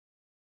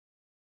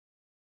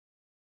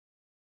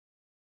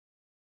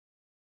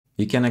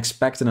You can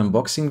expect an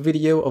unboxing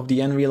video of the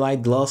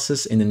Nreal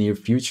glasses in the near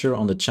future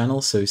on the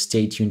channel, so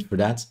stay tuned for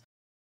that.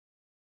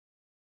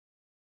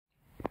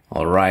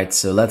 Alright,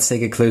 so let's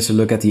take a closer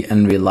look at the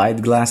Nreal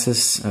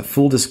glasses.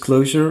 Full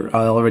disclosure,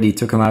 I already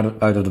took them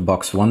out of the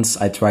box once.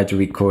 I tried to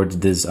record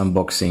this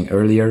unboxing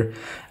earlier,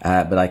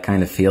 but I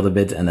kind of failed a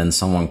bit, and then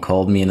someone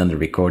called me and then the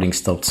recording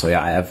stopped. So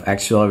yeah, I have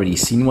actually already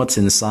seen what's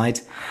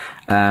inside.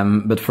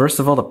 But first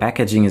of all, the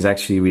packaging is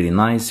actually really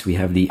nice. We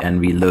have the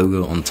Nreal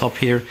logo on top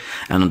here,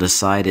 and on the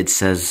side it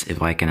says,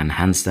 if I can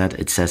enhance that,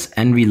 it says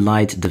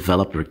Nreal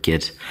Developer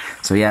Kit.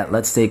 So yeah,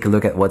 let's take a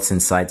look at what's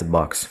inside the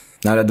box.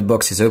 Now that the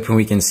box is open,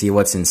 we can see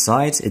what's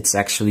inside. It's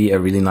actually a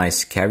really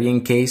nice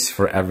carrying case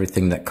for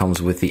everything that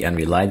comes with the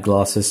Nreal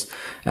glasses.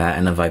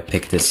 And if I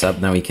pick this up,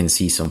 now we can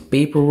see some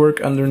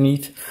paperwork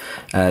underneath.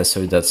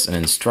 So that's an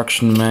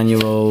instruction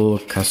manual,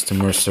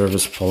 customer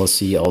service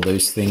policy, all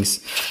those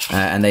things.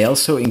 And they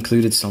also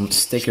included some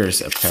stickers,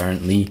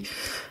 apparently.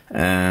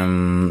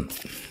 I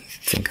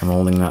think I'm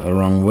holding that the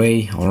wrong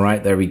way. All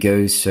right, there we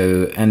go.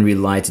 So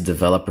Nreal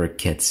Developer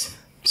Kit.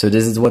 So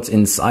this is what's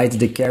inside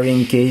the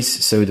carrying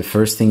case. So the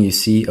first thing you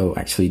see, oh,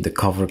 actually the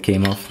cover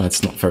came off.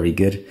 That's not very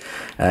good.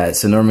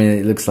 So normally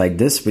it looks like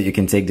this, but you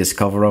can take this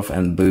cover off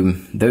and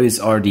boom, those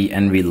are the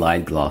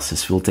Nreal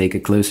glasses. We'll take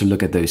a closer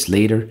look at those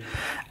later.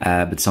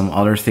 But some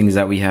other things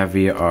that we have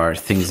here are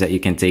things that you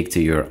can take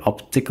to your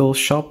optical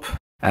shop.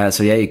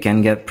 So yeah, you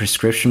can get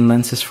prescription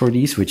lenses for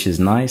these, which is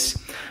nice.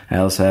 I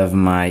also have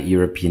my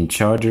European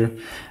charger.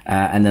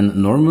 And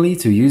then normally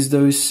to use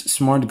those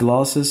smart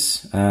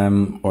glasses,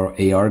 or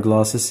AR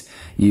glasses,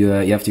 you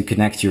have to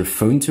connect your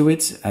phone to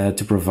it,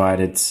 to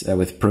provide it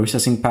with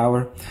processing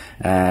power.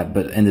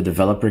 But in the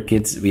developer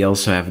kit, we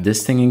also have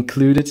this thing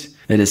included.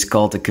 It is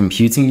called a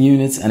computing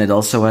unit, and it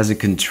also has a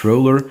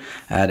controller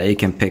that you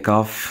can pick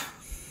off.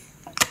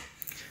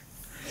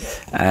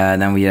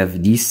 Then we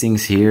have these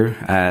things here.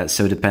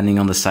 So depending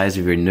on the size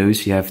of your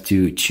nose, you have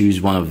to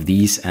choose one of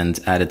these and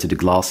add it to the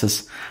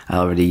glasses. I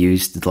already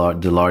used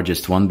the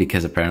largest one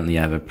because apparently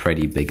I have a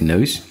pretty big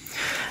nose.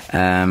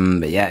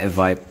 But yeah, if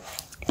I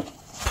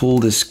pull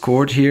this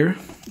cord here,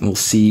 we'll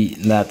see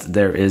that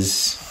there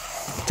is...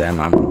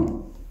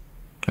 Damn,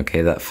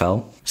 okay, that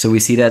fell. So we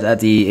see that at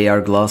the AR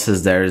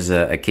glasses there's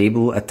a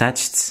cable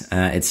attached.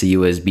 It's a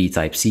USB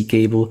Type-C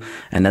cable,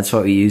 and that's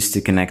what we use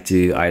to connect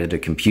to either the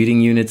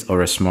computing unit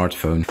or a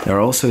smartphone. There are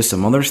also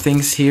some other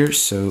things here,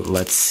 so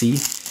let's see.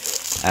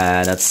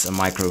 That's a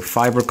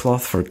microfiber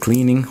cloth for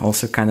cleaning,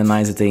 also kind of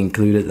nice that they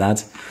included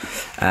that.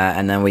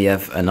 And then we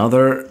have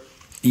another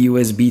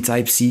USB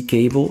Type-C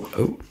cable.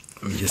 Oh,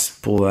 let me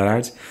just pull that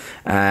out.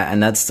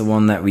 And that's the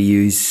one that we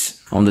use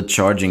on the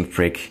charging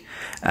brick.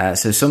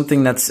 So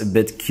something that's a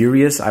bit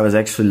curious, I was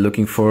actually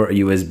looking for a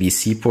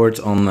USB-C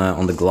port on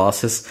the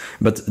glasses,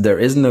 but there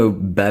is no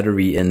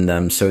battery in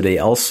them, so they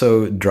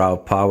also draw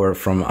power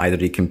from either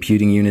the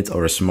computing unit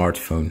or a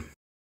smartphone.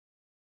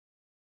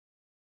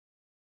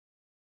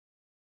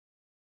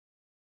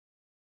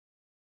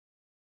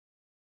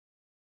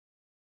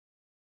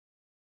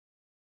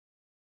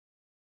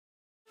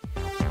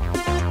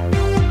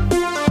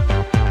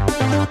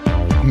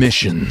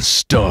 Mission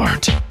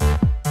start.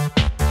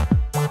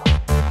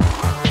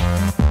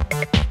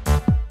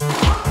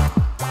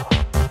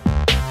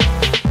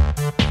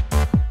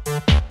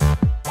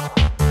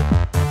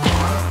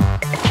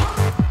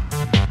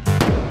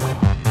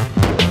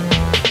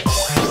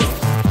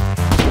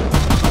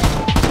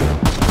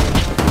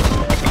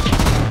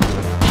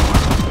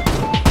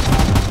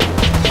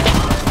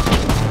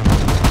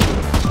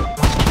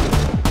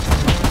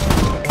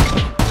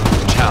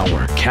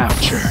 Tower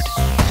captured.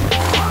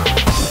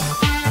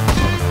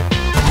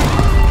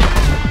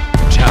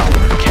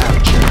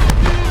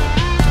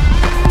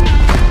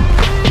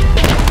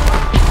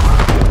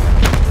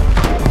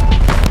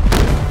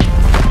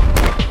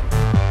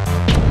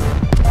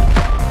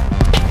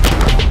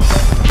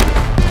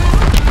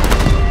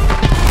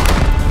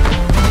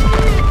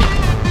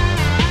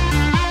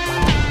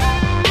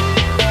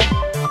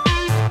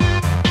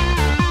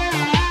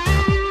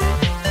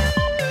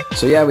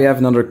 So yeah, we have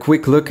another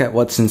quick look at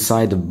what's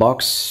inside the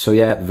box. So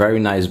yeah, very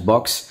nice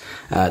box.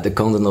 The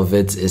content of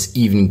it is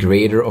even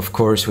greater, of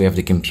course. We have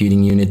the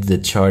computing unit, the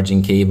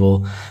charging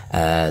cable,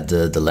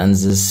 the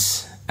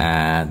lenses,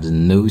 the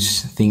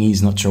nose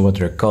thingies, not sure what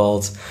they're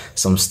called,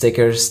 some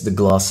stickers, the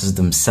glasses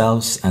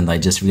themselves, and I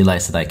just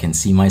realized that I can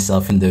see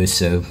myself in those,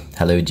 so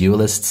hello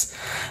duelists.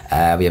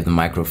 We have the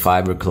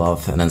microfiber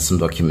cloth, and then some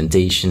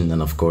documentation,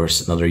 and of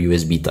course another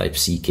USB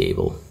Type-C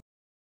cable.